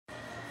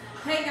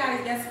Hey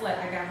guys, guess what?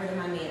 I got rid of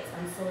my gnats.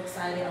 I'm so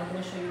excited. I'm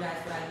going to show you guys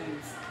what I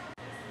use.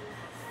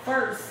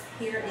 First,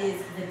 here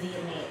is the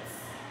dead gnats.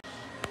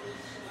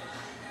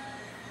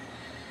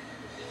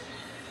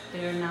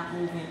 They're not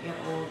moving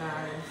at all,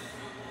 guys.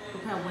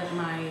 Look how wet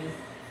my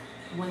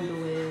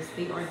window is.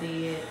 They are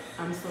dead.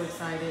 I'm so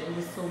excited. It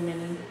was so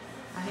many.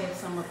 I have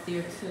some up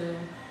there too.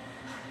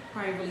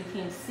 Probably really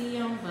can't see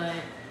them, but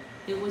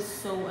it was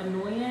so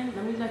annoying.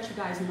 Let me let you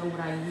guys know what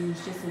I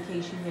use just in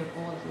case you have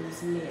all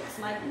those gnats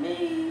like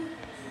me.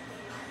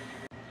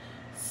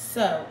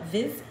 So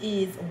this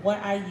is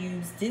what I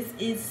use. This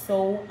is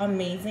so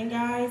amazing,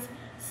 guys.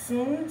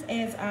 Soon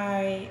as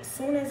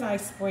I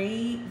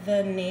sprayed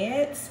the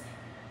gnats,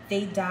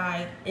 they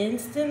died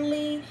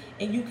instantly,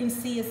 and you can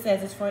see it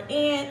says it's for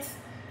ants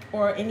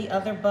or any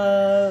other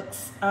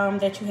bugs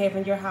that you have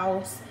in your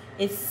house.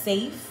 It's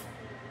safe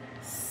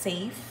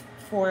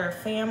for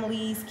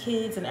families,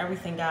 kids, and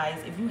everything, guys.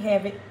 If you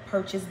haven't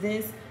purchased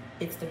this,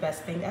 it's the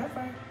best thing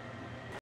ever.